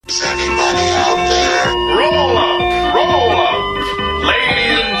Anybody out there? Roll up,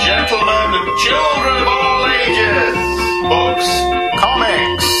 ladies and gentlemen, and children of all ages. Books,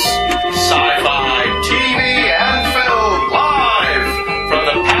 comics, sci-fi, TV, and film, live from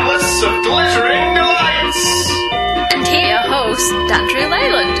the Palace of Glittering Delights. And here your host, Andrew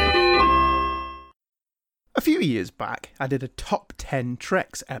Leyland. A few years back, I did a Top 10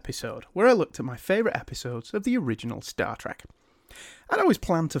 Treks episode, where I looked at my favourite episodes of the original Star Trek. I'd always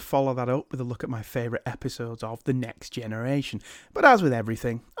planned to follow that up with a look at my favourite episodes of The Next Generation, but as with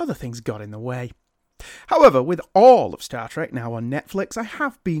everything, other things got in the way. However, with all of Star Trek now on Netflix, I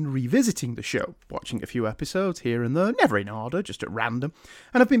have been revisiting the show, watching a few episodes here and there, never in order, just at random,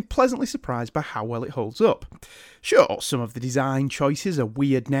 and I've been pleasantly surprised by how well it holds up. Sure, some of the design choices are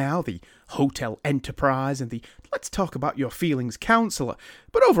weird now, the Hotel Enterprise and the let's talk about your feelings counselor,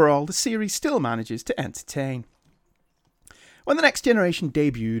 but overall the series still manages to entertain. When The Next Generation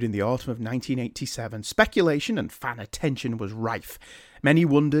debuted in the autumn of 1987, speculation and fan attention was rife. Many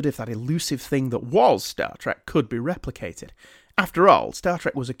wondered if that elusive thing that was Star Trek could be replicated. After all, Star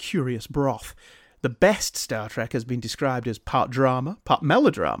Trek was a curious broth. The best Star Trek has been described as part drama, part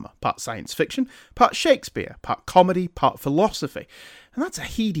melodrama, part science fiction, part Shakespeare, part comedy, part philosophy. And that's a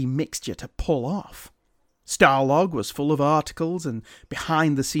heady mixture to pull off. Starlog was full of articles and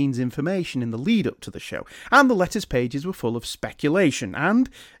behind-the-scenes information in the lead-up to the show, and the letters pages were full of speculation and,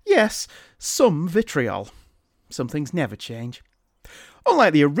 yes, some vitriol. Some things never change.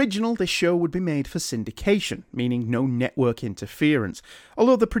 Unlike the original, this show would be made for syndication, meaning no network interference,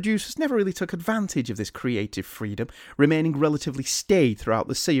 although the producers never really took advantage of this creative freedom, remaining relatively staid throughout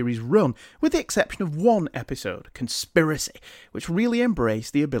the series' run, with the exception of one episode, Conspiracy, which really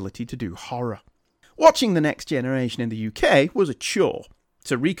embraced the ability to do horror. Watching The Next Generation in the UK was a chore.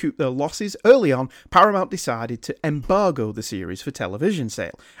 To recoup their losses, early on, Paramount decided to embargo the series for television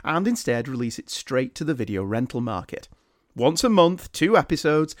sale, and instead release it straight to the video rental market. Once a month, 2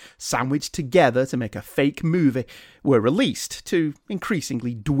 episodes, sandwiched together to make a fake movie, were released, to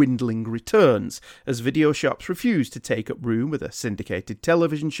increasingly dwindling returns, as video shops refused to take up room with a syndicated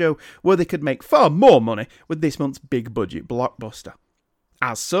television show where they could make far more money with this month's big-budget blockbuster.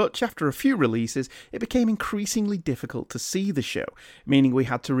 As such, after a few releases, it became increasingly difficult to see the show, meaning we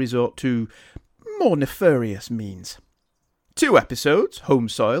had to resort to more nefarious means. 2 episodes, Home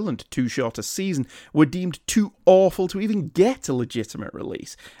Soil and Too Short a Season, were deemed too awful to even get a legitimate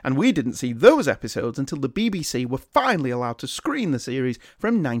release, and we didn't see those episodes until the BBC were finally allowed to screen the series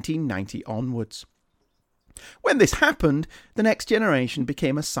from 1990 onwards. When this happened, The Next Generation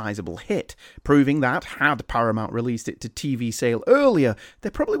became a sizable hit, proving that, had Paramount released it to TV sale earlier,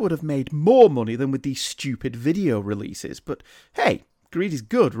 they probably would have made more money than with these stupid video releases. But hey, greed is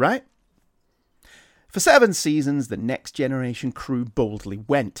good, right? For 7 seasons, The Next Generation crew boldly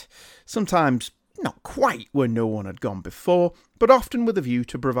went. Sometimes not quite where no one had gone before, but often with a view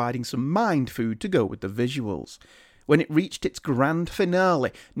to providing some mind food to go with the visuals. When it reached its grand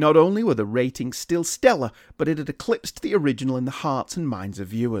finale, not only were the ratings still stellar, but it had eclipsed the original in the hearts and minds of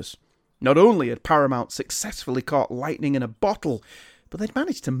viewers. Not only had Paramount successfully caught lightning in a bottle, but they'd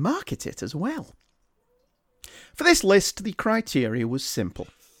managed to market it as well. For this list, the criteria was simple.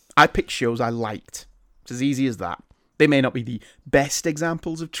 I picked shows I liked. It's as easy as that. They may not be the best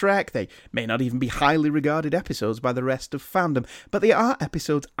examples of Trek, they may not even be highly regarded episodes by the rest of fandom, but they are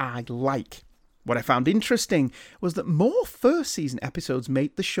episodes I like. What I found interesting was that more first-season episodes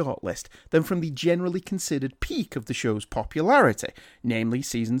made the shortlist than from the generally considered peak of the show's popularity, namely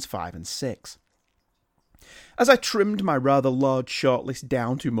seasons 5 and 6. As I trimmed my rather large shortlist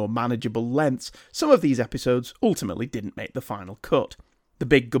down to more manageable lengths, some of these episodes ultimately didn't make the final cut. The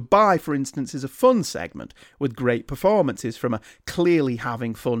Big Goodbye, for instance, is a fun segment, with great performances from a clearly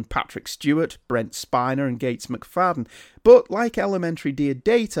having fun Patrick Stewart, Brent Spiner and Gates McFadden, but like Elementary Dear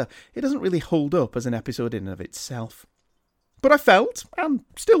Data, it doesn't really hold up as an episode in and of itself. But I felt, and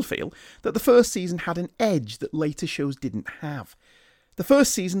still feel, that the first season had an edge that later shows didn't have. The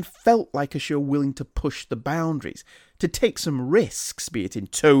first season felt like a show willing to push the boundaries, to take some risks, be it in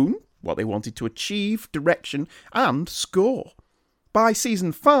tone, what they wanted to achieve, direction, and score. By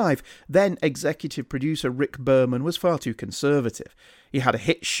season 5, then executive producer Rick Berman was far too conservative. He had a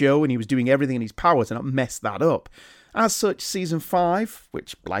hit show and he was doing everything in his power to not mess that up. As such, season 5,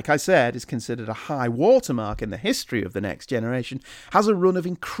 which, like I said, is considered a high watermark in the history of The Next Generation, has a run of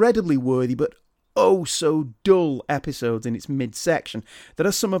incredibly worthy but oh so dull episodes in its midsection that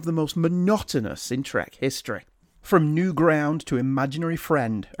are some of the most monotonous in Trek history. From New Ground to Imaginary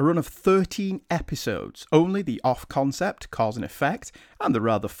Friend, a run of 13 episodes, only the off-concept, cause and effect, and the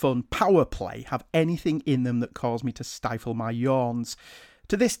rather fun power play have anything in them that cause me to stifle my yawns.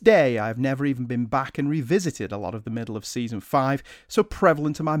 To this day, I have never even been back and revisited a lot of the middle of Season 5, so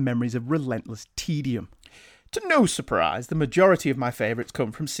prevalent are my memories of relentless tedium. To no surprise, the majority of my favourites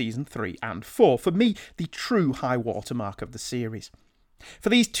come from Season 3 and 4, for me, the true high watermark of the series. For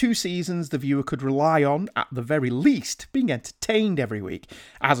these 2 seasons, the viewer could rely on, at the very least, being entertained every week,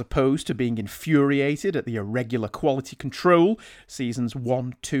 as opposed to being infuriated at the irregular quality control, Seasons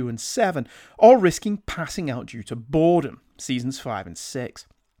 1, 2 and 7, or risking passing out due to boredom, Seasons 5 and 6.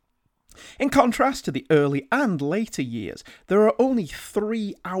 In contrast to the early and later years, there are only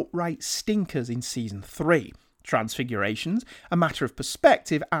 3 outright stinkers in Season 3. Transfigurations, A Matter of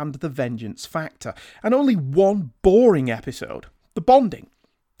Perspective and The Vengeance Factor, and only 1 boring episode, The Bonding.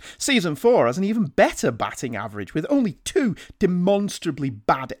 Season 4 has an even better batting average with only 2 demonstrably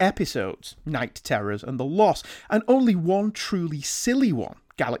bad episodes, Night Terrors and The Loss, and only 1 truly silly one,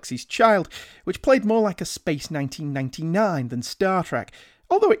 Galaxy's Child, which played more like a Space 1999 than Star Trek,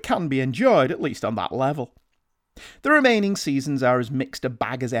 although it can be enjoyed, at least on that level. The remaining seasons are as mixed a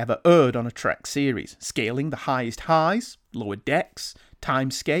bag as ever erred on a Trek series, scaling the highest highs, Lower Decks,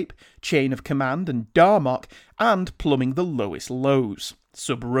 Timescape, Chain of Command and Darmok, and plumbing the lowest lows,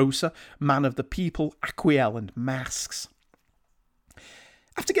 Sub Rosa, Man of the People, Aquiel and Masks.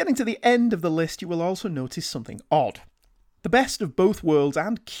 After getting to the end of the list, you will also notice something odd. The Best of Both Worlds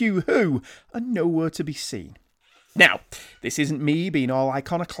and Q Who are nowhere to be seen. Now, this isn't me being all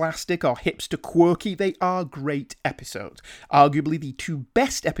iconoclastic or hipster quirky, they are great episodes, arguably the 2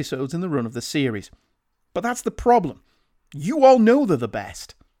 best episodes in the run of the series. But that's the problem. You all know they're the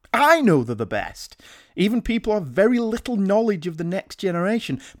best. I know they're the best. Even people have very little knowledge of the next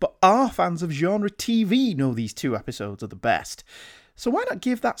generation, but our fans of genre TV know these 2 episodes are the best. So why not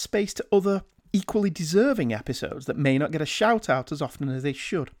give that space to other, equally deserving episodes that may not get a shout out as often as they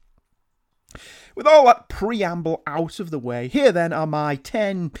should? With all that preamble out of the way, here then are my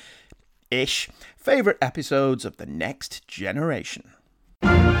 10-ish favourite episodes of the next generation.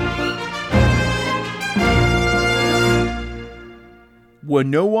 Where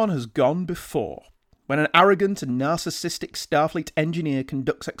No One Has Gone Before. When an arrogant and narcissistic Starfleet engineer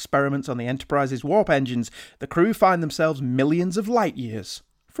conducts experiments on the Enterprise's warp engines, the crew find themselves millions of light years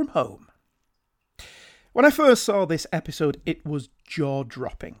from home. When I first saw this episode, it was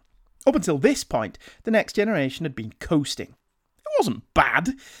jaw-dropping. Up until this point, the Next Generation had been coasting. It wasn't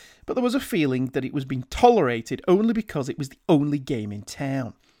bad, but there was a feeling that it was being tolerated only because it was the only game in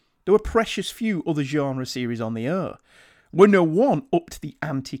town. There were precious few other genre series on the air. Where No One upped the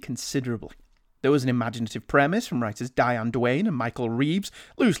ante considerably. There was an imaginative premise from writers Diane Duane and Michael Reeves,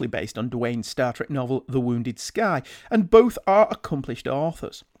 loosely based on Duane's Star Trek novel The Wounded Sky, and both are accomplished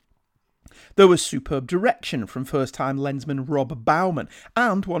authors. There was superb direction from first-time lensman Rob Bauman,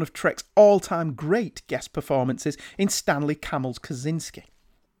 and one of Trek's all-time great guest performances in Stanley Kammel's Kaczynski.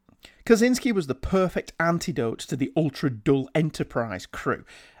 Kaczynski was the perfect antidote to the ultra-dull Enterprise crew,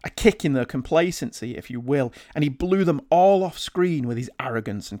 a kick in their complacency, if you will, and he blew them all off screen with his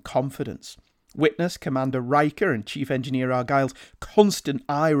arrogance and confidence. Witness Commander Riker and Chief Engineer Argyle's constant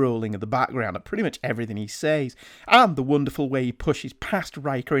eye-rolling in the background at pretty much everything he says, and the wonderful way he pushes past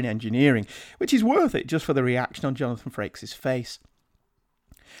Riker in engineering, which is worth it just for the reaction on Jonathan Frakes' face.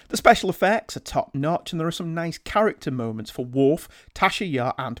 The special effects are top-notch, and there are some nice character moments for Worf, Tasha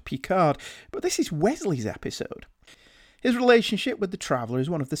Yar and Picard, but this is Wesley's episode. His relationship with the Traveller is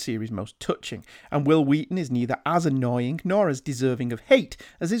one of the series' most touching, and Will Wheaton is neither as annoying nor as deserving of hate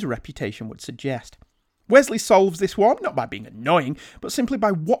as his reputation would suggest. Wesley solves this one, not by being annoying, but simply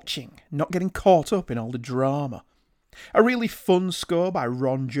by watching, not getting caught up in all the drama. A really fun score by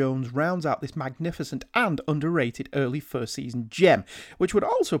Ron Jones rounds out this magnificent and underrated early first season gem, which would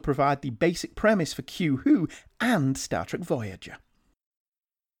also provide the basic premise for Q Who and Star Trek Voyager.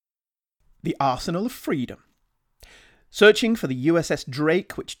 The Arsenal of Freedom. Searching for the USS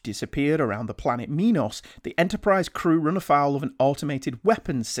Drake, which disappeared around the planet Minos, the Enterprise crew run afoul of an automated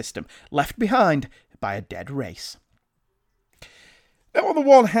weapons system left behind by a dead race. Now, on the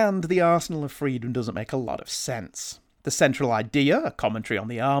one hand, the Arsenal of Freedom doesn't make a lot of sense. The central idea, a commentary on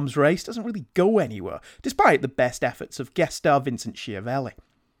the arms race, doesn't really go anywhere, despite the best efforts of guest star Vincent Schiavelli.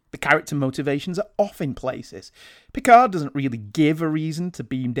 The character motivations are off in places. Picard doesn't really give a reason to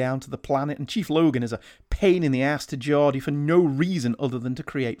beam down to the planet, and Chief Logan is a pain in the ass to Geordi for no reason other than to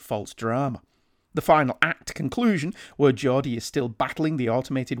create false drama. The final act conclusion, where Geordi is still battling the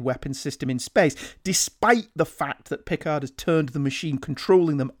automated weapons system in space, despite the fact that Picard has turned the machine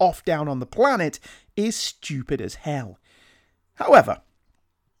controlling them off down on the planet, is stupid as hell. However,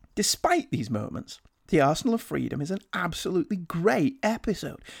 despite these moments, The Arsenal of Freedom is an absolutely great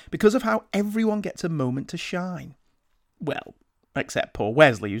episode because of how everyone gets a moment to shine. Well, except poor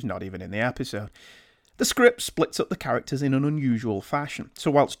Wesley, who's not even in the episode. The script splits up the characters in an unusual fashion, so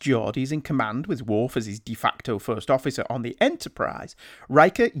whilst Geordi's in command with Worf as his de facto first officer on the Enterprise,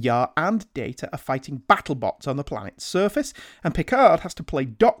 Riker, Yar and Data are fighting battlebots on the planet's surface, and Picard has to play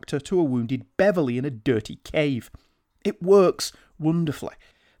doctor to a wounded Beverly in a dirty cave. It works wonderfully.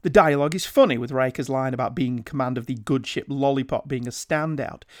 The dialogue is funny, with Riker's line about being in command of the good ship Lollipop being a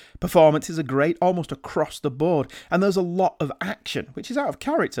standout. Performances are great almost across the board, and there's a lot of action, which is out of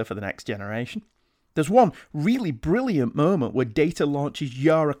character for the Next Generation. There's one really brilliant moment where Data launches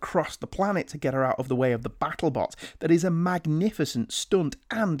Yar across the planet to get her out of the way of the battlebots. That is a magnificent stunt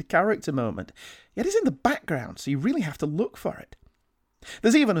and character moment. Yet it's in the background, so you really have to look for it.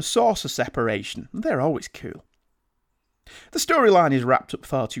 There's even a saucer separation, and they're always cool. The storyline is wrapped up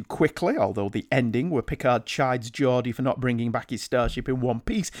far too quickly, although the ending, where Picard chides Geordi for not bringing back his starship in one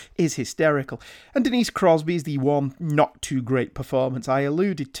piece, is hysterical, and Denise Crosby is the one not-too-great performance I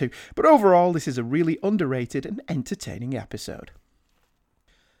alluded to, but overall this is a really underrated and entertaining episode.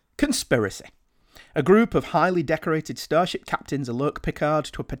 Conspiracy. A group of highly decorated starship captains alert Picard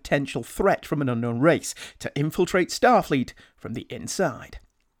to a potential threat from an unknown race to infiltrate Starfleet from the inside.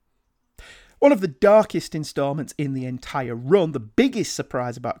 One of the darkest instalments in the entire run, the biggest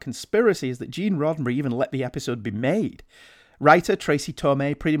surprise about Conspiracy is that Gene Roddenberry even let the episode be made. Writer Tracy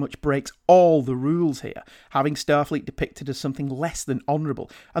Torme pretty much breaks all the rules here, having Starfleet depicted as something less than honourable,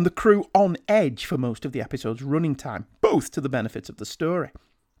 and the crew on edge for most of the episode's running time, both to the benefit of the story.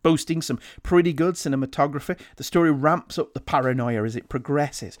 Boasting some pretty good cinematography, the story ramps up the paranoia as it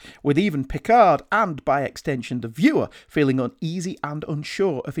progresses, with even Picard, and by extension the viewer, feeling uneasy and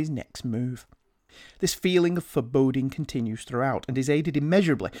unsure of his next move. This feeling of foreboding continues throughout, and is aided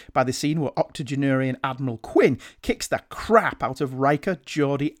immeasurably by the scene where octogenarian Admiral Quinn kicks the crap out of Riker,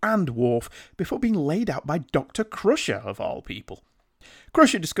 Geordi and Worf before being laid out by Dr. Crusher, of all people.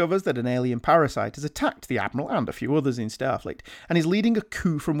 Crusher discovers that an alien parasite has attacked the Admiral and a few others in Starfleet, and is leading a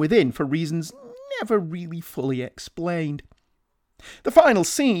coup from within for reasons never really fully explained. The final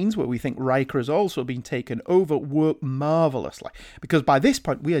scenes, where we think Riker has also been taken over, work marvellously, because by this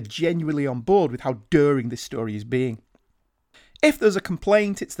point we are genuinely on board with how daring this story is being. If there's a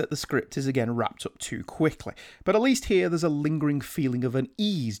complaint, it's that the script is again wrapped up too quickly, but at least here there's a lingering feeling of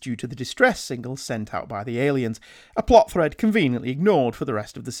unease due to the distress signals sent out by the aliens, a plot thread conveniently ignored for the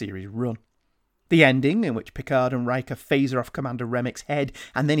rest of the series' run. The ending, in which Picard and Riker phaser off Commander Remmick's head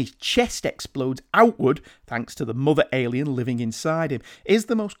and then his chest explodes outward, thanks to the mother alien living inside him, is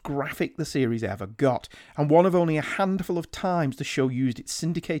the most graphic the series ever got, and one of only a handful of times the show used its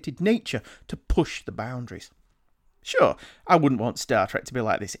syndicated nature to push the boundaries. Sure, I wouldn't want Star Trek to be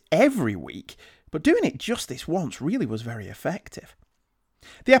like this every week, but doing it just this once really was very effective.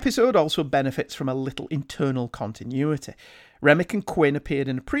 The episode also benefits from a little internal continuity. Remmick and Quinn appeared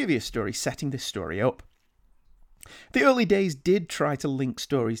in a previous story setting this story up. The early days did try to link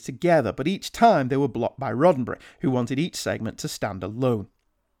stories together, but each time they were blocked by Roddenberry, who wanted each segment to stand alone.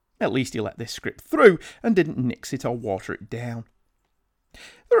 At least he let this script through and didn't nix it or water it down.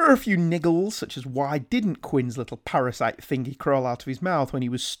 There are a few niggles, such as why didn't Quinn's little parasite thingy crawl out of his mouth when he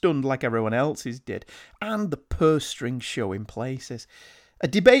was stunned like everyone else's did, and the purse strings show in places. A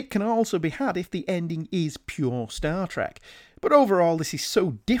debate can also be had if the ending is pure Star Trek, but overall this is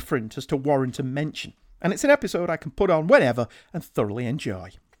so different as to warrant a mention, and it's an episode I can put on whenever and thoroughly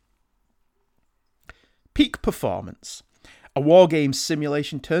enjoy. Peak performance. A wargame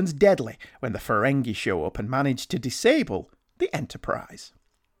simulation turns deadly when the Ferengi show up and manage to disable the Enterprise.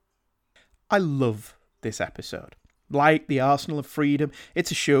 I love this episode. Like The Arsenal of Freedom, it's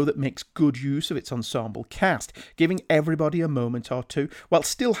a show that makes good use of its ensemble cast, giving everybody a moment or two, while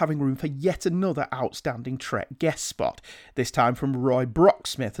still having room for yet another outstanding Trek guest spot, this time from Roy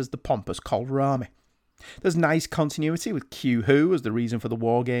Brocksmith as the pompous Kolrami. There's nice continuity with Q Who, as the reason for the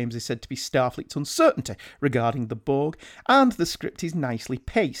war games is said to be Starfleet's uncertainty regarding the Borg, and the script is nicely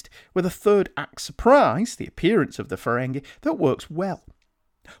paced, with a third act surprise, the appearance of the Ferengi, that works well.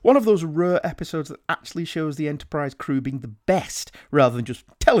 One of those rare episodes that actually shows the Enterprise crew being the best, rather than just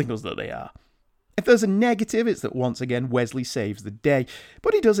telling us that they are. If there's a negative, it's that once again Wesley saves the day,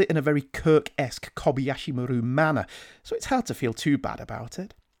 but he does it in a very Kirk-esque Kobayashi Maru manner, so it's hard to feel too bad about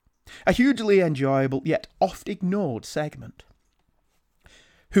it. A hugely enjoyable, yet oft-ignored segment.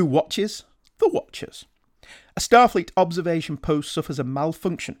 Who watches? The Watchers. A Starfleet observation post suffers a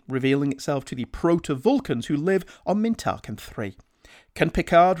malfunction, revealing itself to the Proto-Vulcans who live on Mintarkan 3. Can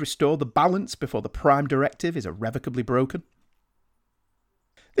Picard restore the balance before the Prime Directive is irrevocably broken?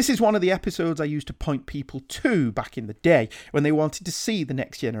 This is one of the episodes I used to point people to back in the day when they wanted to see The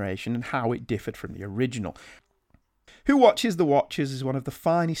Next Generation and how it differed from the original. Who Watches the Watchers is one of the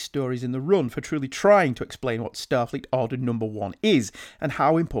finest stories in the run for truly trying to explain what Starfleet Order No. 1 is and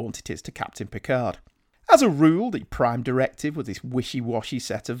how important it is to Captain Picard. As a rule, the Prime Directive was this wishy-washy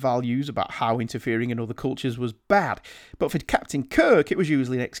set of values about how interfering in other cultures was bad, but for Captain Kirk it was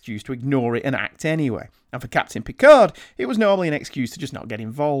usually an excuse to ignore it and act anyway, and for Captain Picard it was normally an excuse to just not get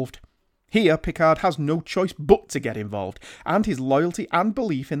involved. Here, Picard has no choice but to get involved, and his loyalty and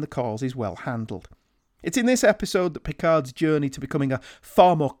belief in the cause is well handled. It's in this episode that Picard's journey to becoming a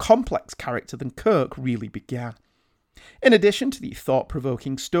far more complex character than Kirk really began. In addition to the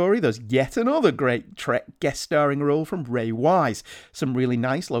thought-provoking story, there's yet another great Trek guest starring role from Ray Wise, some really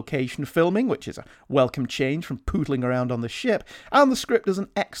nice location filming, which is a welcome change from pootling around on the ship, and the script does an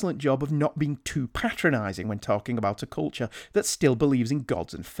excellent job of not being too patronising when talking about a culture that still believes in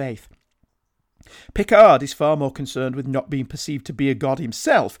gods and faith. Picard is far more concerned with not being perceived to be a god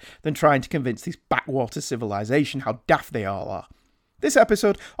himself than trying to convince this backwater civilization how daft they all are. This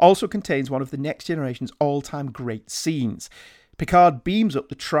episode also contains one of the Next Generation's all-time great scenes. Picard beams up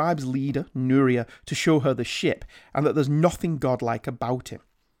the tribe's leader, Nuria, to show her the ship, and that there's nothing godlike about him.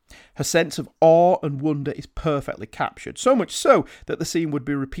 Her sense of awe and wonder is perfectly captured, so much so that the scene would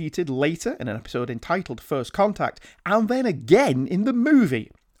be repeated later in an episode entitled First Contact, and then again in the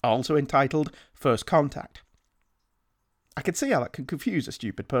movie, also entitled First Contact. I can see how that can confuse a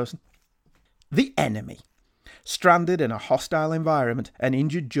stupid person. The enemy. Stranded in a hostile environment, an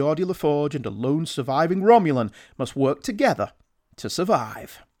injured Geordi LaForge and a lone surviving Romulan must work together to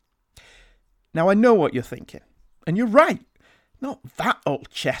survive. Now I know what you're thinking, and you're right. Not that old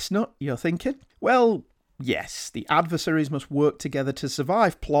chestnut, you're thinking. Well, yes, the adversaries must work together to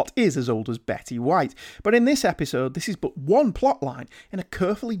survive plot is as old as Betty White, but in this episode this is but one plot line in a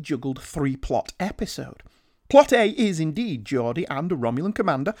carefully juggled 3-plot episode. Plot A is indeed Geordi and a Romulan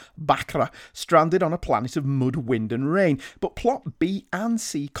commander, Bakra, stranded on a planet of mud, wind and rain, but plot B and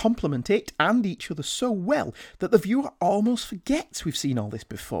C complement it and each other so well that the viewer almost forgets we've seen all this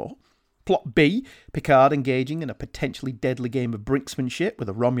before. Plot B, Picard engaging in a potentially deadly game of brinksmanship with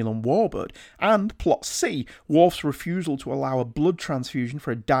a Romulan warbird, and Plot C, Worf's refusal to allow a blood transfusion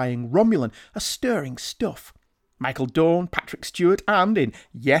for a dying Romulan, are stirring stuff. Michael Dorn, Patrick Stewart, and in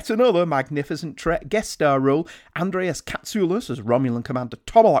yet another magnificent Trek guest star role, Andreas Katsoulas as Romulan Commander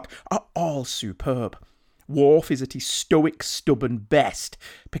Tomalak are all superb. Worf is at his stoic, stubborn best.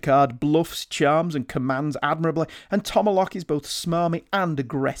 Picard bluffs, charms and commands admirably, and Tomalak is both smarmy and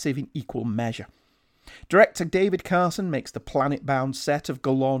aggressive in equal measure. Director David Carson makes the planet-bound set of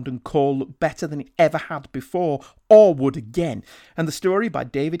Galland and Kol look better than it ever had before, or would again, and the story by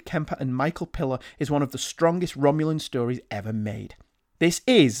David Kemper and Michael Piller is one of the strongest Romulan stories ever made. This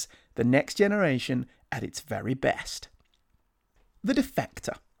is The Next Generation at its very best. The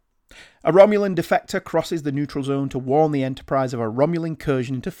Defector. A Romulan defector crosses the neutral zone to warn the Enterprise of a Romulan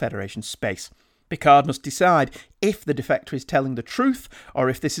incursion into Federation space. Picard must decide if the defector is telling the truth or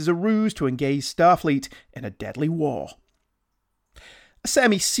if this is a ruse to engage Starfleet in a deadly war. A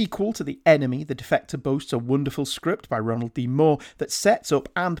semi-sequel to The Enemy, The Defector boasts a wonderful script by Ronald D. Moore that sets up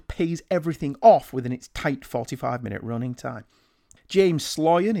and pays everything off within its tight 45-minute running time. James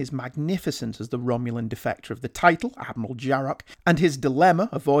Sloyan is magnificent as the Romulan defector of the title, Admiral Jarok, and his dilemma,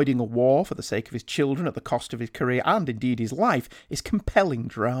 avoiding a war for the sake of his children at the cost of his career and indeed his life, is compelling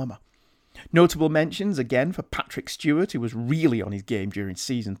drama. Notable mentions again for Patrick Stewart, who was really on his game during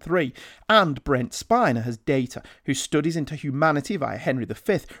Season 3, and Brent Spiner as Data, whose studies into humanity via Henry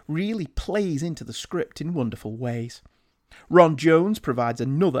V really plays into the script in wonderful ways. Ron Jones provides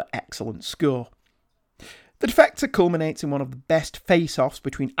another excellent score. The Defector culminates in one of the best face-offs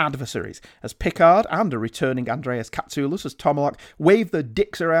between adversaries, as Picard and a returning Andreas Katsoulas as Tomalak wave their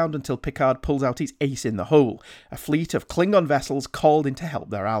dicks around until Picard pulls out his ace in the hole, a fleet of Klingon vessels called in to help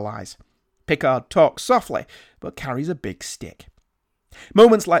their allies. Picard talks softly, but carries a big stick.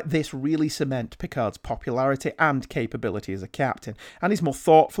 Moments like this really cement Picard's popularity and capability as a captain, and his more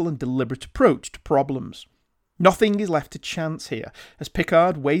thoughtful and deliberate approach to problems. Nothing is left to chance here, as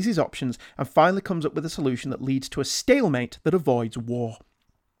Picard weighs his options and finally comes up with a solution that leads to a stalemate that avoids war.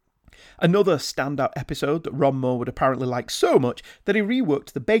 Another standout episode that Ron Moore would apparently like so much that he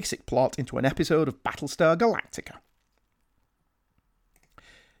reworked the basic plot into an episode of Battlestar Galactica.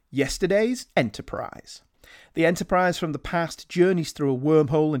 Yesterday's Enterprise. The Enterprise from the past journeys through a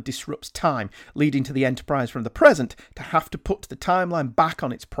wormhole and disrupts time, leading to the Enterprise from the present to have to put the timeline back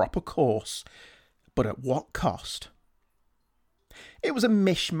on its proper course. But at what cost? It was a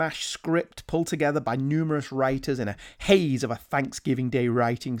mishmash script pulled together by numerous writers in a haze of a Thanksgiving Day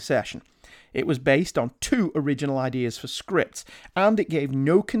writing session. It was based on 2 original ideas for scripts, and it gave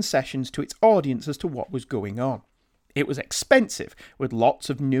no concessions to its audience as to what was going on. It was expensive, with lots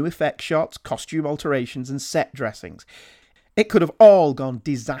of new effect shots, costume alterations and set dressings. It could have all gone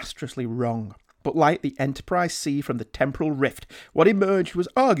disastrously wrong, but like the Enterprise C from the Temporal Rift, what emerged was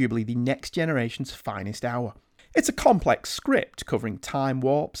arguably the next generation's finest hour. It's a complex script covering time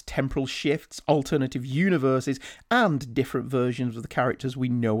warps, temporal shifts, alternative universes, and different versions of the characters we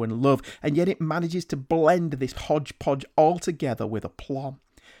know and love, and yet it manages to blend this hodgepodge all together with aplomb.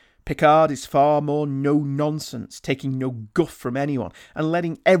 Picard is far more no-nonsense, taking no guff from anyone, and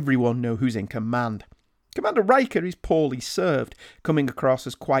letting everyone know who's in command. Commander Riker is poorly served, coming across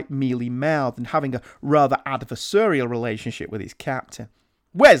as quite mealy-mouthed and having a rather adversarial relationship with his captain.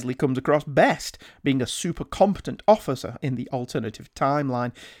 Wesley comes across best, being a super competent officer in the alternative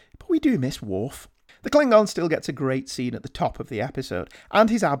timeline, but we do miss Worf. The Klingon still gets a great scene at the top of the episode, and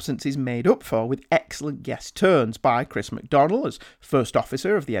his absence is made up for with excellent guest turns by Chris McDonnell as First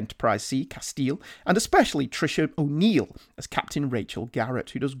Officer of the Enterprise C, Castile, and especially Tricia O'Neill as Captain Rachel Garrett,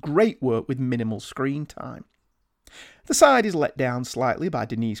 who does great work with minimal screen time. The side is let down slightly by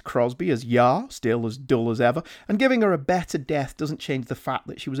Denise Crosby as Yar, still as dull as ever, and giving her a better death doesn't change the fact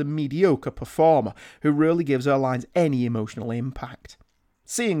that she was a mediocre performer who rarely gives her lines any emotional impact.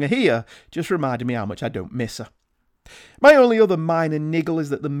 Seeing her here just reminded me how much I don't miss her. My only other minor niggle is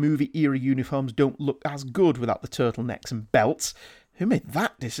that the movie-era uniforms don't look as good without the turtlenecks and belts. Who made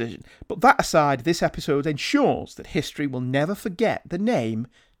that decision? But that aside, this episode ensures that history will never forget the name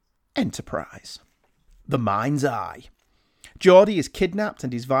Enterprise. The Mind's Eye. Geordi is kidnapped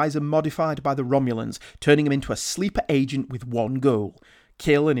and his visor modified by the Romulans, turning him into a sleeper agent with one goal: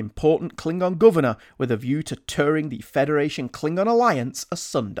 kill an important Klingon governor with a view to tearing the Federation-Klingon alliance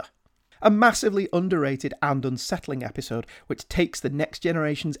asunder. A massively underrated and unsettling episode which takes the Next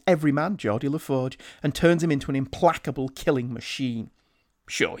Generation's everyman, Geordi LaForge, and turns him into an implacable killing machine.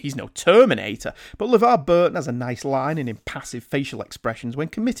 Sure, he's no Terminator, but LeVar Burton has a nice line and impassive facial expressions when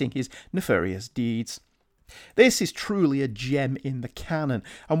committing his nefarious deeds. This is truly a gem in the canon,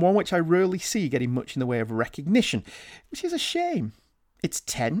 and one which I rarely see getting much in the way of recognition, which is a shame. It's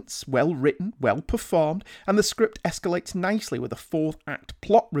tense, well written, well performed, and the script escalates nicely with a fourth act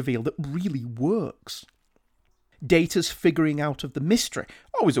plot reveal that really works. Data's figuring out of the mystery,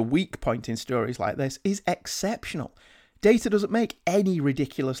 always a weak point in stories like this, is exceptional. Data doesn't make any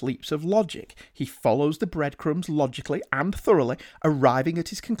ridiculous leaps of logic. He follows the breadcrumbs logically and thoroughly, arriving at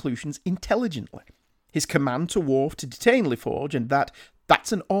his conclusions intelligently. His command to Worf to detain LaForge and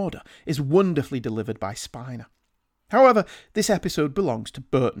that's an order is wonderfully delivered by Spiner. However, this episode belongs to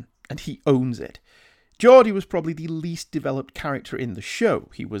Burton, and he owns it. Geordi was probably the least developed character in the show.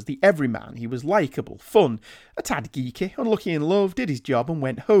 He was the everyman, he was likeable, fun, a tad geeky, unlucky in love, did his job and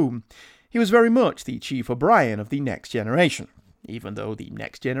went home. He was very much the Chief O'Brien of the Next Generation, even though the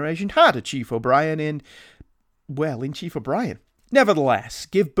Next Generation had a Chief O'Brien in Chief O'Brien. Nevertheless,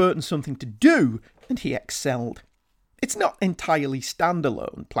 give Burton something to do, and he excelled. It's not entirely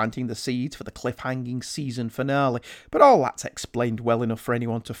standalone, planting the seeds for the cliffhanging season finale, but all that's explained well enough for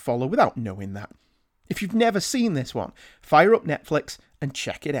anyone to follow without knowing that. If you've never seen this one, fire up Netflix and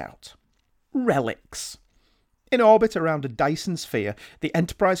check it out. Relics. In orbit around a Dyson sphere, the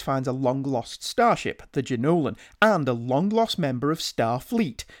Enterprise finds a long-lost starship, the Jenolan, and a long-lost member of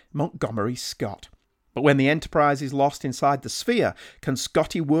Starfleet, Montgomery Scott. But when the Enterprise is lost inside the sphere, can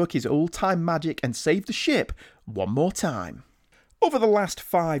Scotty work his old-time magic and save the ship one more time? Over the last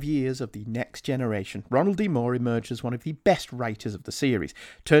 5 years of the Next Generation, Ronald D. Moore emerged as one of the best writers of the series,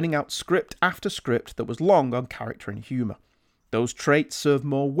 turning out script after script that was long on character and humour. Those traits serve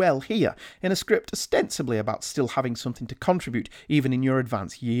Moore well here, in a script ostensibly about still having something to contribute even in your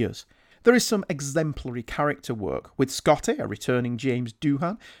advanced years. There is some exemplary character work, with Scotty, a returning James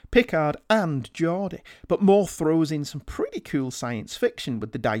Doohan, Picard and Geordi, but Moore throws in some pretty cool science fiction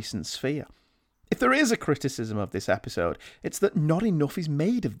with the Dyson Sphere. If there is a criticism of this episode, it's that not enough is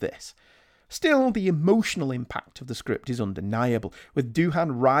made of this. Still, the emotional impact of the script is undeniable, with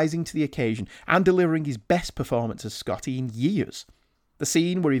Doohan rising to the occasion and delivering his best performance as Scotty in years. The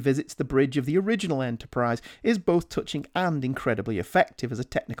scene where he visits the bridge of the original Enterprise is both touching and incredibly effective as a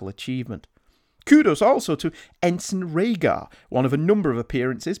technical achievement. Kudos also to Ensign Rhaegar, one of a number of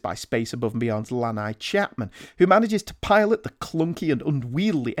appearances by Space Above and Beyond's Lanai Chapman, who manages to pilot the clunky and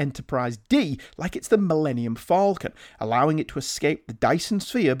unwieldy Enterprise D like it's the Millennium Falcon, allowing it to escape the Dyson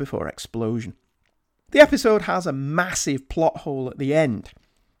Sphere before explosion. The episode has a massive plot hole at the end.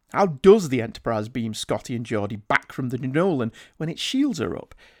 How does the Enterprise beam Scotty and Geordi back from the Jenolan when its shields are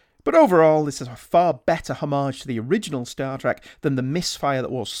up? But overall, this is a far better homage to the original Star Trek than the misfire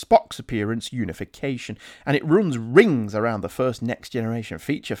that was Spock's appearance, Unification, and it runs rings around the first Next Generation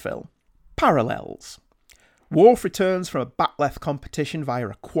feature film. Parallels. Worf returns from a back-left competition via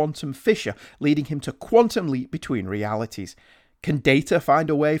a quantum fissure, leading him to quantum leap between realities. Can Data find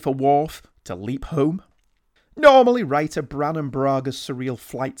a way for Worf to leap home? Normally, writer Brannon Braga's surreal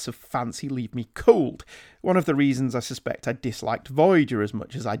flights of fancy leave me cold. One of the reasons I suspect I disliked Voyager as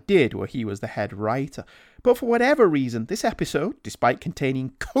much as I did, where he was the head writer. But for whatever reason, this episode, despite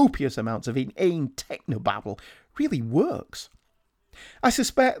containing copious amounts of inane technobabble, really works. I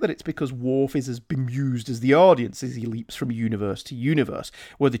suspect that it's because Worf is as bemused as the audience as he leaps from universe to universe,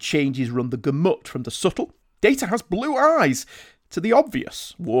 where the changes run the gamut from the subtle, Data has blue eyes, to the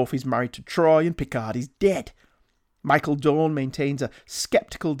obvious, Worf is married to Troi and Picard is dead. Michael Dorn maintains a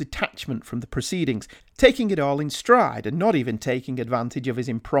sceptical detachment from the proceedings, taking it all in stride and not even taking advantage of his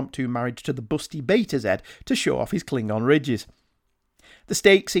impromptu marriage to the busty Betazed to show off his Klingon ridges. The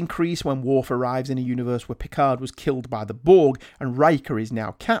stakes increase when Worf arrives in a universe where Picard was killed by the Borg and Riker is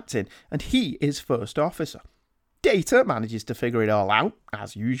now captain, and he is first officer. Data manages to figure it all out,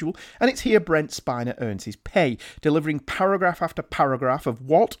 as usual, and it's here Brent Spiner earns his pay, delivering paragraph after paragraph of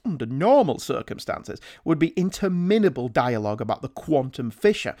what, under normal circumstances, would be interminable dialogue about the quantum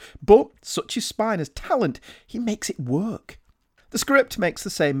fissure, but, such is Spiner's talent, he makes it work. The script makes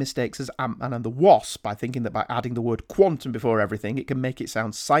the same mistakes as Ant-Man and the Wasp by thinking that by adding the word quantum before everything it can make it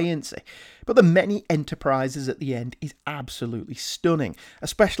sound sciencey, but the many enterprises at the end is absolutely stunning,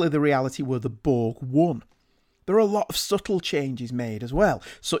 especially the reality where the Borg won. There are a lot of subtle changes made as well,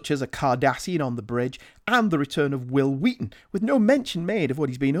 such as a Cardassian on the bridge and the return of Will Wheaton, with no mention made of what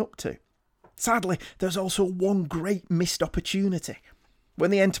he's been up to. Sadly, there's also one great missed opportunity.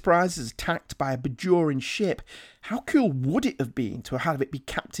 When the Enterprise is attacked by a Bajoran ship, how cool would it have been to have it be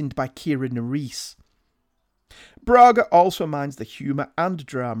captained by Kira Nerys? Braga also minds the humour and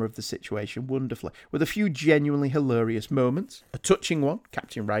drama of the situation wonderfully, with a few genuinely hilarious moments, a touching one,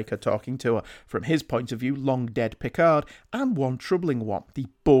 Captain Riker talking to a, from his point of view, long-dead Picard, and one troubling one, the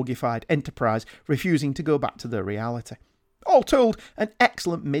Borgified Enterprise refusing to go back to their reality. All told, an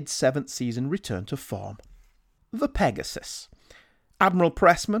excellent mid-7th season return to form. The Pegasus. Admiral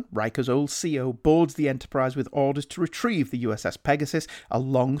Pressman, Riker's old CO, boards the Enterprise with orders to retrieve the USS Pegasus, a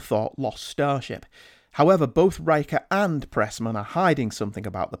long-thought lost starship. However, both Riker and Pressman are hiding something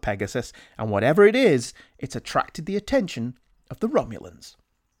about the Pegasus, and whatever it is, it's attracted the attention of the Romulans.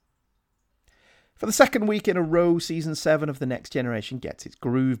 For the second week in a row, Season 7 of The Next Generation gets its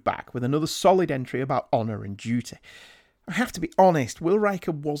groove back with another solid entry about honour and duty. I have to be honest, Will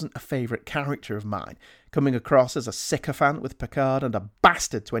Riker wasn't a favourite character of mine, coming across as a sycophant with Picard and a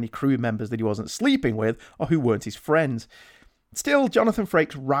bastard to any crew members that he wasn't sleeping with or who weren't his friends. Still, Jonathan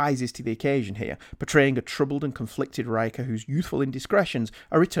Frakes rises to the occasion here, portraying a troubled and conflicted Riker whose youthful indiscretions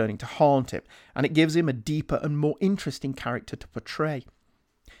are returning to haunt him, and it gives him a deeper and more interesting character to portray.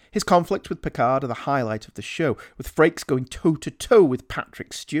 His conflict with Picard are the highlight of the show, with Frakes going toe-to-toe with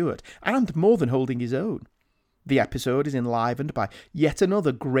Patrick Stewart, and more than holding his own. The episode is enlivened by yet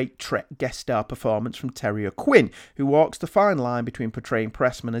another great Trek guest star performance from Terry O'Quinn, who walks the fine line between portraying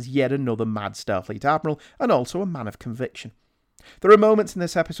Pressman as yet another mad Starfleet admiral and also a man of conviction. There are moments in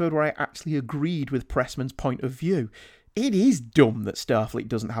this episode where I actually agreed with Pressman's point of view. It is dumb that Starfleet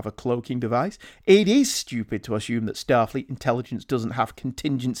doesn't have a cloaking device. It is stupid to assume that Starfleet intelligence doesn't have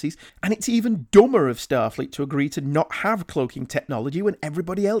contingencies. And it's even dumber of Starfleet to agree to not have cloaking technology when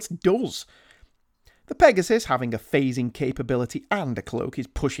everybody else does. The Pegasus having a phasing capability and a cloak is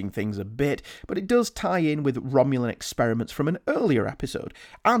pushing things a bit, but it does tie in with Romulan experiments from an earlier episode,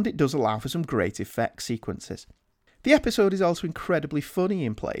 and it does allow for some great effect sequences. The episode is also incredibly funny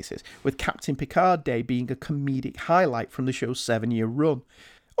in places, with Captain Picard Day being a comedic highlight from the show's 7-year run.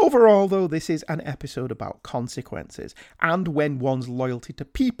 Overall, though, this is an episode about consequences, and when one's loyalty to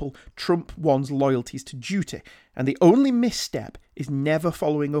people trump one's loyalties to duty, and the only misstep is never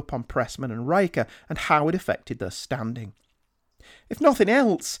following up on Pressman and Riker and how it affected their standing. If nothing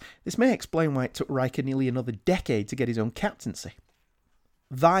else, this may explain why it took Riker nearly another decade to get his own captaincy.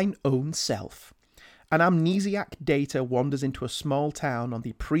 Thine Own Self. An amnesiac Data wanders into a small town on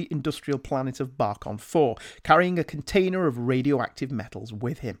the pre-industrial planet of Barkon 4, carrying a container of radioactive metals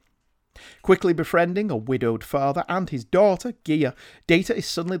with him. Quickly befriending a widowed father and his daughter, Gia, Data is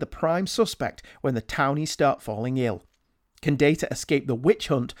suddenly the prime suspect when the townies start falling ill. Can Data escape the witch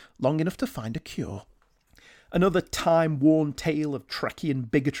hunt long enough to find a cure? Another time-worn tale of Trekkian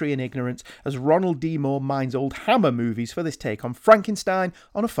bigotry and ignorance as Ronald D. Moore mines old Hammer movies for this take on Frankenstein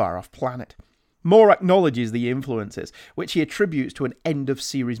on a far-off planet. Moore acknowledges the influences, which he attributes to an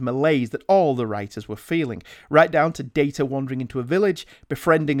end-of-series malaise that all the writers were feeling, right down to Data wandering into a village,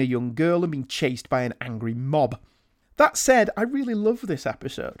 befriending a young girl and being chased by an angry mob. That said, I really love this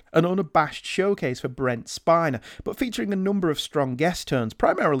episode, an unabashed showcase for Brent Spiner, but featuring a number of strong guest turns,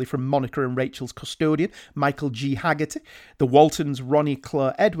 primarily from Monica and Rachel's custodian, Michael G. Haggerty, the Waltons' Ronnie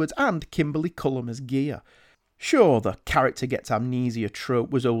Claire Edwards, and Kimberly Cullum as Gia. Sure, the character gets amnesia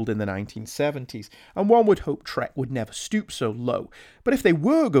trope was old in the 1970s, and one would hope Trek would never stoop so low, but if they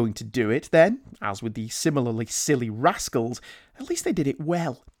were going to do it, then, as with the similarly silly Rascals, at least they did it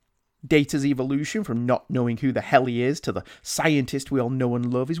well. Data's evolution from not knowing who the hell he is to the scientist we all know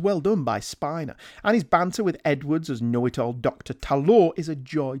and love is well done by Spiner, and his banter with Edwards as know-it-all Dr. Talor is a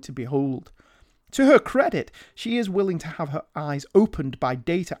joy to behold. To her credit, she is willing to have her eyes opened by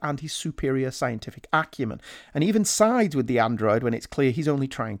Data and his superior scientific acumen, and even sides with the android when it's clear he's only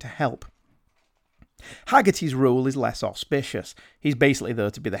trying to help. Haggerty's role is less auspicious. He's basically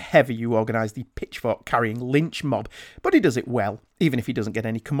there to be the heavy who organise the pitchfork-carrying lynch mob, but he does it well, even if he doesn't get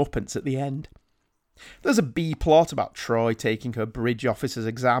any comeuppance at the end. There's a B-plot about Troy taking her bridge officer's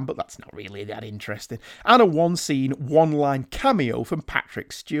exam, but that's not really that interesting, and a one-scene, one-line cameo from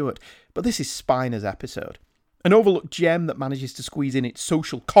Patrick Stewart, but this is Spiner's episode. An overlooked gem that manages to squeeze in its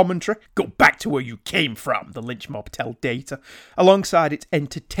social commentary, go back to where you came from, the lynch mob tell Data, alongside its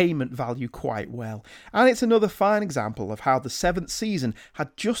entertainment value quite well. And it's another fine example of how the 7th season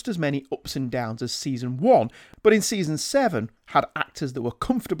had just as many ups and downs as season 1, but in season 7 had actors that were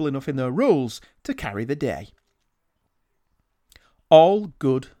comfortable enough in their roles to carry the day. All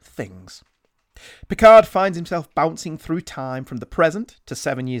good things. Picard finds himself bouncing through time from the present to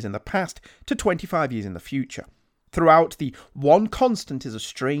 7 years in the past to 25 years in the future. Throughout, the one constant is a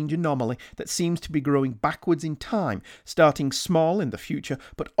strange anomaly that seems to be growing backwards in time, starting small in the future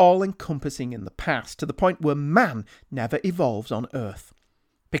but all-encompassing in the past, to the point where man never evolves on Earth.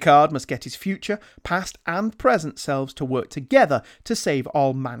 Picard must get his future, past and present selves to work together to save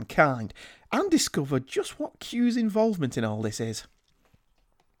all mankind, and discover just what Q's involvement in all this is.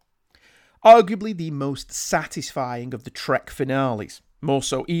 Arguably the most satisfying of the Trek finales, more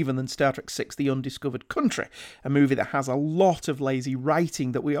so even than Star Trek VI The Undiscovered Country, a movie that has a lot of lazy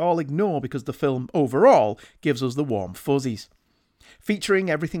writing that we all ignore because the film overall gives us the warm fuzzies.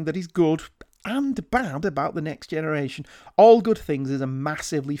 Featuring everything that is good and bad about the Next Generation, All Good Things is a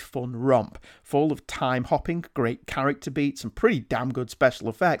massively fun romp, full of time-hopping, great character beats, and pretty damn good special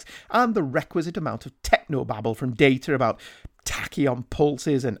effects, and the requisite amount of technobabble from Data about tachyon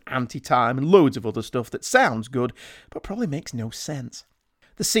pulses and anti-time and loads of other stuff that sounds good, but probably makes no sense.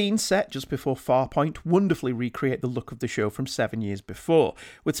 The scenes set just before Farpoint wonderfully recreate the look of the show from 7 years before,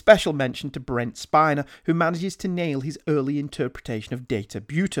 with special mention to Brent Spiner, who manages to nail his early interpretation of Data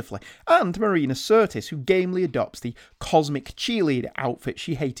beautifully, and Marina Sirtis, who gamely adopts the cosmic cheerleader outfit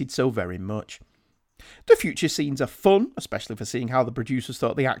she hated so very much. The future scenes are fun, especially for seeing how the producers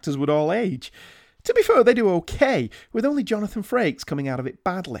thought the actors would all age. To be fair, they do okay, with only Jonathan Frakes coming out of it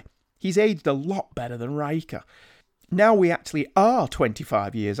badly. He's aged a lot better than Riker. Now we actually are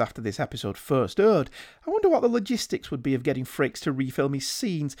 25 years after this episode first aired, I wonder what the logistics would be of getting Frakes to refilm his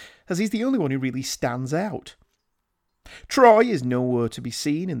scenes, as he's the only one who really stands out. Troy is nowhere to be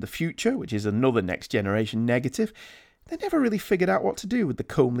seen in the future, which is another Next Generation negative. They never really figured out what to do with the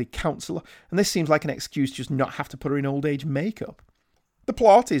comely counsellor, and this seems like an excuse to just not have to put her in old age makeup. The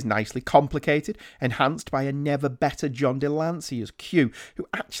plot is nicely complicated, enhanced by a never-better John Delancey as Q, who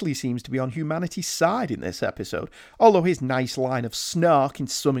actually seems to be on humanity's side in this episode, although his nice line of snark in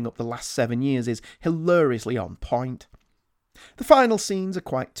summing up the last 7 years is hilariously on point. The final scenes are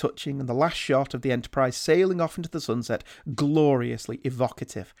quite touching, and the last shot of the Enterprise sailing off into the sunset gloriously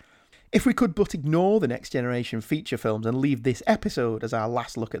evocative. If we could but ignore the Next Generation feature films and leave this episode as our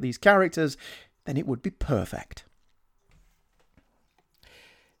last look at these characters, then it would be perfect.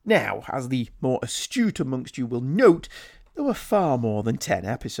 Now, as the more astute amongst you will note, there were far more than 10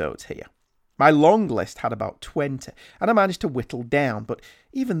 episodes here. My long list had about 20, and I managed to whittle down, but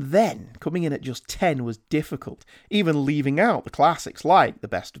even then, coming in at just 10 was difficult, even leaving out the classics like The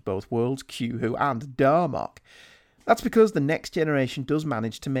Best of Both Worlds, Q-Who, and Darmok. That's because the Next Generation does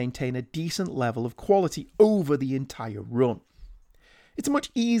manage to maintain a decent level of quality over the entire run. It's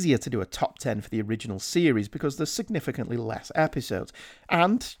much easier to do a top 10 for the original series because there's significantly less episodes,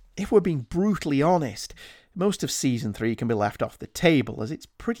 and, if we're being brutally honest, most of Season 3 can be left off the table as it's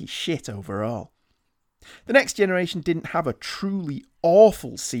pretty shit overall. The Next Generation didn't have a truly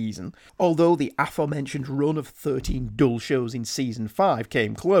awful season, although the aforementioned run of 13 dull shows in Season 5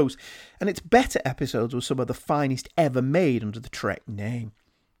 came close, and its better episodes were some of the finest ever made under the Trek name.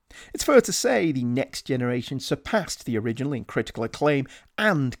 It's fair to say the Next Generation surpassed the original in critical acclaim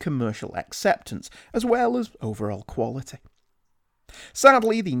and commercial acceptance, as well as overall quality.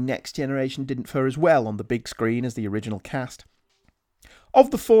 Sadly, the Next Generation didn't fare as well on the big screen as the original cast.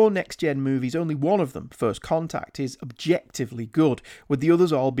 Of the 4 next-gen movies, only one of them, First Contact, is objectively good, with the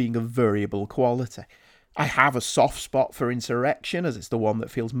others all being of variable quality. I have a soft spot for Insurrection, as it's the one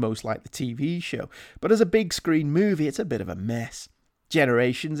that feels most like the TV show, but as a big-screen movie, it's a bit of a mess.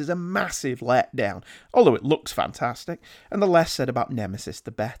 Generations is a massive letdown, although it looks fantastic, and the less said about Nemesis,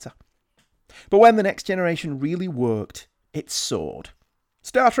 the better. But when the Next Generation really worked, it soared.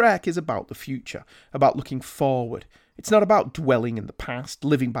 Star Trek is about the future, about looking forward. It's not about dwelling in the past,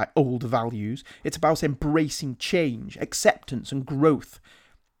 living by old values. It's about embracing change, acceptance and growth.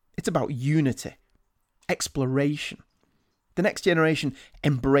 It's about unity, exploration. The Next Generation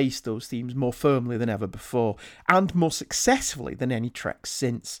embraced those themes more firmly than ever before, and more successfully than any Trek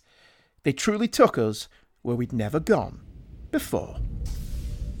since. They truly took us where we'd never gone before.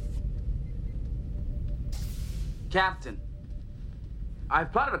 Captain,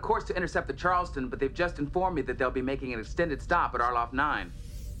 I've plotted a course to intercept the Charleston, but they've just informed me that they'll be making an extended stop at Arloff 9.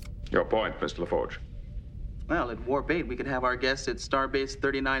 Your point, Mr. LaForge. Well, at Warp 8, we could have our guests at Starbase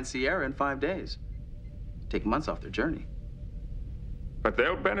 39 Sierra in 5 days. Take months off their journey. But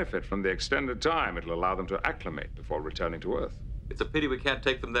they'll benefit from the extended time it'll allow them to acclimate before returning to Earth. It's a pity we can't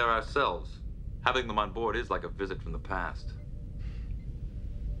take them there ourselves. Having them on board is like a visit from the past.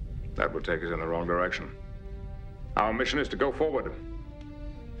 That would take us in the wrong direction. Our mission is to go forward.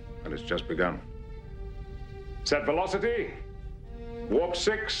 And it's just begun. Set velocity. Warp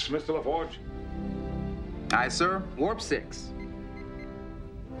 6, Mr. LaForge. Aye, sir. Warp 6.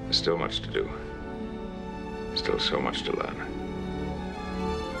 There's still much to do. Still so much to learn.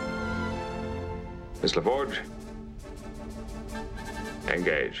 Miss LaForge,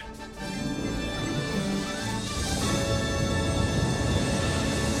 engage.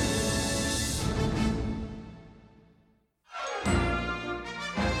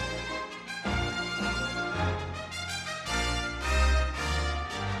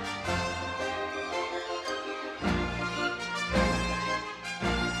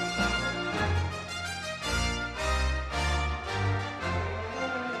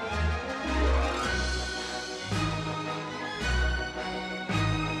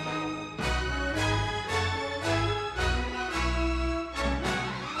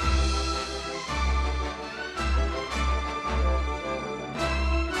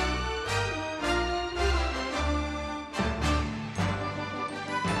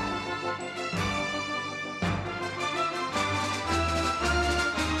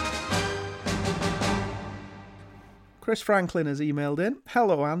 Chris Franklin has emailed in.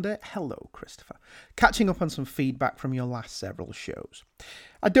 Hello, Andy. Hello, Christopher. Catching up on some feedback from your last several shows.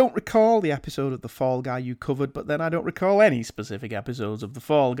 I don't recall the episode of The Fall Guy you covered, but then I don't recall any specific episodes of The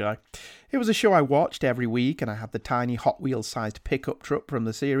Fall Guy. It was a show I watched every week, and I had the tiny Hot Wheels-sized pickup truck from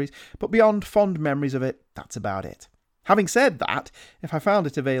the series, but beyond fond memories of it, that's about it. Having said that, if I found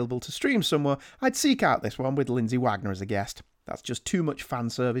it available to stream somewhere, I'd seek out this one with Lindsay Wagner as a guest. That's just too much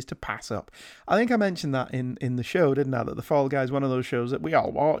fan service to pass up. I think I mentioned that in the show, didn't I? That The Fall Guy is one of those shows that we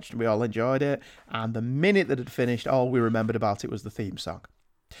all watched, we all enjoyed it, and the minute that it finished, all we remembered about it was the theme song.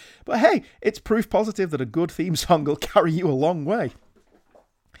 But hey, it's proof positive that a good theme song will carry you a long way.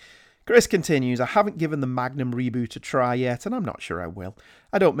 Chris continues, I haven't given the Magnum reboot a try yet, and I'm not sure I will.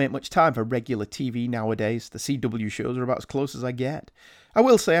 I don't make much time for regular TV nowadays. The CW shows are about as close as I get. I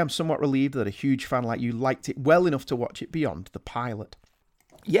will say I'm somewhat relieved that a huge fan like you liked it well enough to watch it beyond the pilot.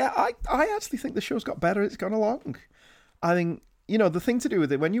 Yeah, I actually think the show's got better as it's gone along. I think, the thing to do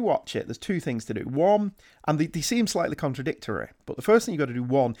with it, when you watch it, there's two things to do. One, and they seem slightly contradictory, but the first thing you've got to do,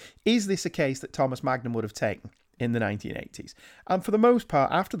 one, is this a case that Thomas Magnum would have taken in the 1980s? And for the most part,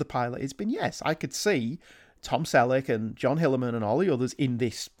 after the pilot, it's been, yes, I could see Tom Selleck and John Hillerman and all the others in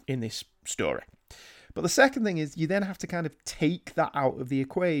this story. But the second thing is you then have to kind of take that out of the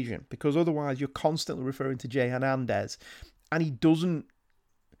equation, because otherwise you're constantly referring to Jay Hernandez, and he doesn't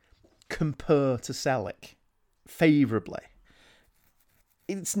compare to Selleck favourably.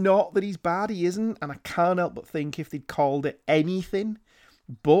 It's not that he's bad, he isn't, and I can't help but think if they'd called it anything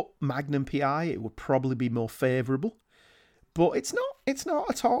but Magnum PI, it would probably be more favourable. But it's not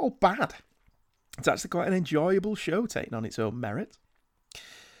at all bad. It's actually quite an enjoyable show, taking on its own merit.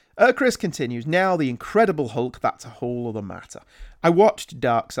 Chris continues, now the Incredible Hulk, that's a whole other matter. I watched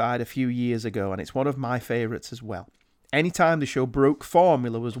Darkseid a few years ago, and it's one of my favourites as well. Anytime the show broke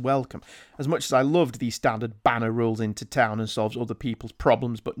formula was welcome. As much as I loved the standard Banner rolls into town and solves other people's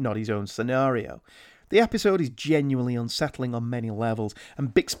problems but not his own scenario. The episode is genuinely unsettling on many levels,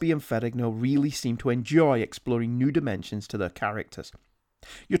 and Bixby and Ferrigno really seem to enjoy exploring new dimensions to their characters.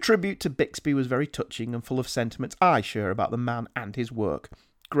 Your tribute to Bixby was very touching and full of sentiments I share about the man and his work.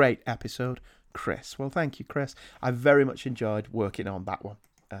 Great episode, Chris. Well, thank you, Chris. I very much enjoyed working on that one.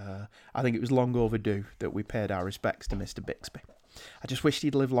 I think it was long overdue that we paid our respects to Mr. Bixby. I just wished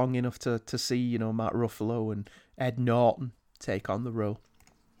he'd lived long enough to see, Mark Ruffalo and Ed Norton take on the role.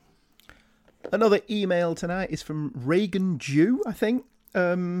 Another email tonight is from Reagan Jew, I think.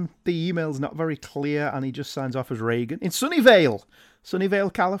 The email's not very clear, and he just signs off as Reagan. In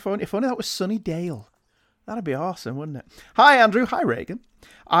Sunnyvale, California. If only that was Sunnydale. That'd be awesome, wouldn't it? Hi, Andrew. Hi, Reagan.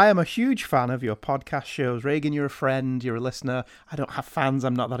 I am a huge fan of your podcast shows. Reagan, you're a friend. You're a listener. I don't have fans.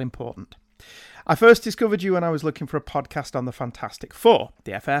 I'm not that important. I first discovered you when I was looking for a podcast on the Fantastic Four.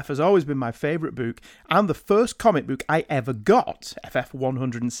 The FF has always been my favourite book, and the first comic book I ever got, FF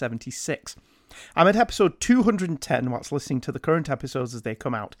 176. I'm at episode 210 whilst listening to the current episodes as they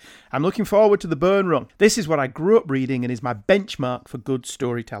come out. I'm looking forward to the Burn Run. This is what I grew up reading and is my benchmark for good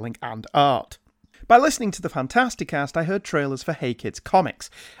storytelling and art. By listening to the Fantasticast, I heard trailers for Hey Kids Comics.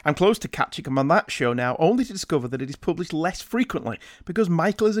 I'm close to catching him on that show now, only to discover that it is published less frequently, because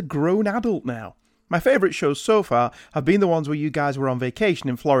Michael is a grown adult now. My favourite shows so far have been the ones where you guys were on vacation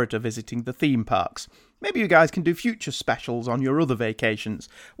in Florida visiting the theme parks. Maybe you guys can do future specials on your other vacations.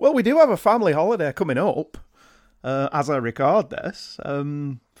 Well, we do have a family holiday coming up, as I record this,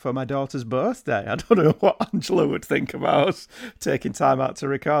 for my daughter's birthday. I don't know what Angela would think about us taking time out to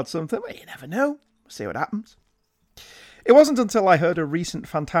record something, but you never know. See what happens. It wasn't until I heard a recent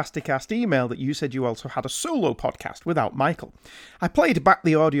Fantasticast email that you said you also had a solo podcast without Michael. I played back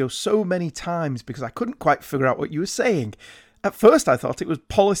the audio so many times because I couldn't quite figure out what you were saying. At first I thought it was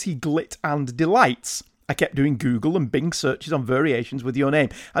Policy Glit and Delights. I kept doing Google and Bing searches on variations with your name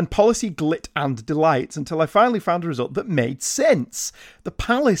and Policy Glit and Delights until I finally found a result that made sense. The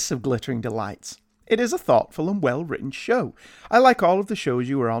Palace of Glittering Delights. It is a thoughtful and well-written show. I like all of the shows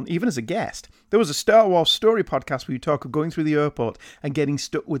you were on, even as a guest. There was a Star Wars story podcast where you talk of going through the airport and getting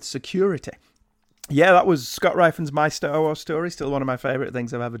stuck with security. Yeah, that was Scott Riffin's My Star Wars Story, still one of my favourite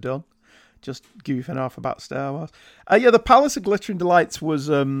things I've ever done. Just goofing off about Star Wars. The Palace of Glittering Delights was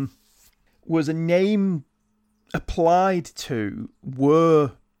a name applied to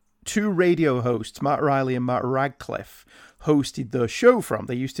were two radio hosts, Matt Riley and Matt Radcliffe, hosted the show from.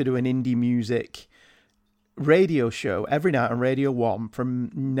 They used to do an indie music radio show every night on Radio 1 from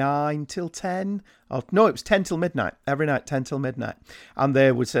 9 till 10. Oh, no, it was 10 till midnight. Every night, 10 till midnight. And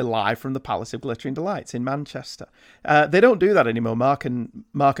they would say live from the Palace of Glittering Delights in Manchester. They don't do that anymore. Mark and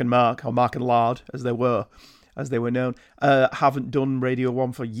Lard, as they were known, haven't done Radio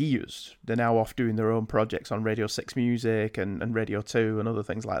 1 for years. They're now off doing their own projects on Radio 6 Music and Radio 2 and other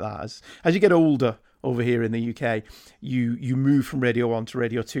things like that. As you get older over here in the UK, you move from Radio 1 to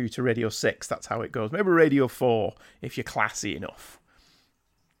Radio 2 to Radio 6. That's how it goes. Maybe Radio 4 if you're classy enough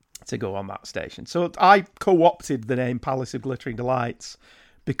to go on that station. So I co-opted the name Palace of Glittering Delights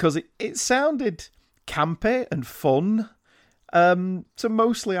because it sounded campy and fun. So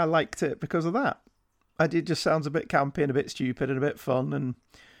mostly I liked it because of that. It just sounds a bit campy and a bit stupid and a bit fun and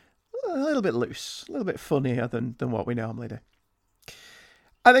a little bit loose, a little bit funnier than what we normally do.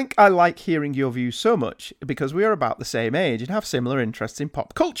 I think I like hearing your views so much because we are about the same age and have similar interests in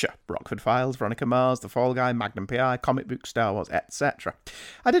pop culture. Rockford Files, Veronica Mars, The Fall Guy, Magnum P.I., comic books, Star Wars, etc.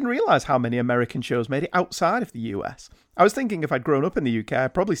 I didn't realise how many American shows made it outside of the US. I was thinking if I'd grown up in the UK,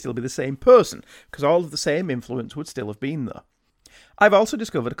 I'd probably still be the same person because all of the same influence would still have been there. I've also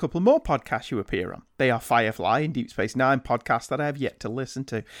discovered a couple more podcasts you appear on. They are Firefly and Deep Space Nine podcasts that I have yet to listen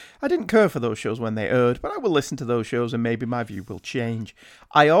to. I didn't care for those shows when they aired, but I will listen to those shows and maybe my view will change.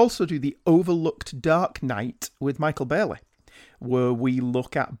 I also do the Overlooked Dark Knight with Michael Bailey, where we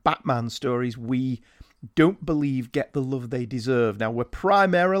look at Batman stories we don't believe get the love they deserve. Now, we're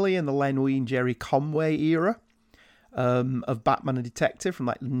primarily in the Len Wein, Jerry Conway era of Batman and Detective from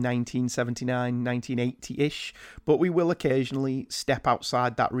like 1979, 1980-ish, but we will occasionally step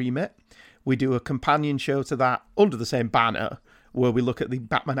outside that remit. We do a companion show to that under the same banner where we look at the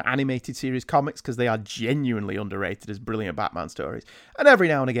Batman animated series comics because they are genuinely underrated as brilliant Batman stories. And every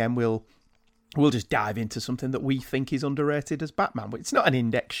now and again we'll just dive into something that we think is underrated as Batman. But it's not an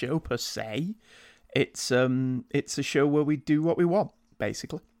index show per se. It's a show where we do what we want,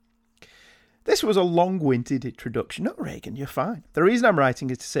 basically. This was a long-winded introduction. No, Reagan, you're fine. The reason I'm writing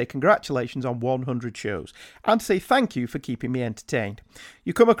is to say congratulations on 100 shows, and to say thank you for keeping me entertained.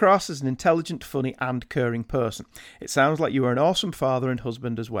 You come across as an intelligent, funny, and caring person. It sounds like you are an awesome father and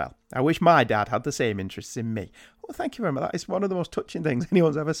husband as well. I wish my dad had the same interests in me. Well, thank you very much. That is one of the most touching things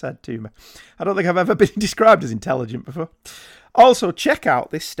anyone's ever said to me. I don't think I've ever been described as intelligent before. Also, check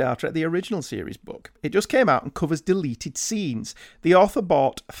out this Star Trek The Original Series book. It just came out and covers deleted scenes. The author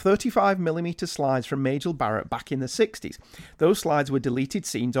bought 35mm slides from Majel Barrett back in the 60s. Those slides were deleted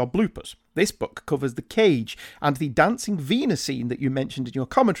scenes or bloopers. This book covers the cage, and the dancing Venus scene that you mentioned in your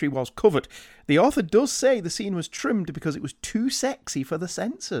commentary was covered. The author does say the scene was trimmed because it was too sexy for the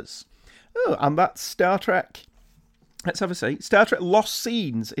censors. Oh, and that's Star Trek. Let's have a see. Star Trek Lost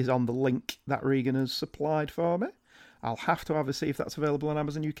Scenes is on the link that Regan has supplied for me. I'll have to have a see if that's available on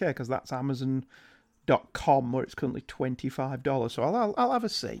Amazon UK, because that's Amazon.com, where it's currently $25. So I'll have a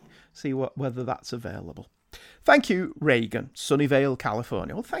see whether that's available. Thank you, Reagan, Sunnyvale,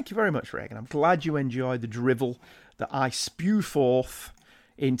 California. Well, thank you very much, Reagan. I'm glad you enjoy the drivel that I spew forth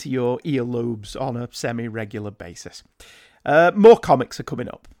into your earlobes on a semi-regular basis. More comics are coming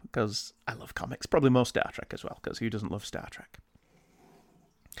up, because I love comics. Probably more Star Trek as well, because who doesn't love Star Trek?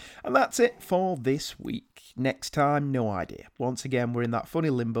 And that's it for this week. Next time, no idea. Once again, we're in that funny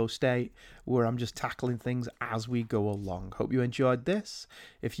limbo state where I'm just tackling things as we go along. Hope you enjoyed this.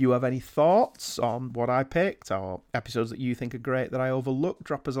 If you have any thoughts on what I picked or episodes that you think are great that I overlooked,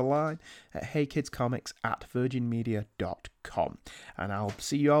 drop us a line at heykidscomics@virginmedia.com. And I'll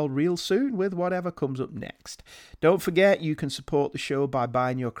see you all real soon with whatever comes up next. Don't forget, you can support the show by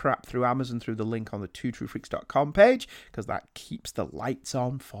buying your crap through Amazon through the link on the twotruefreaks.com page, because that keeps the lights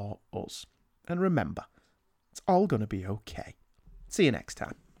on for us. And remember, it's all going to be okay. See you next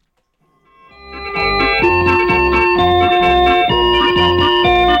time.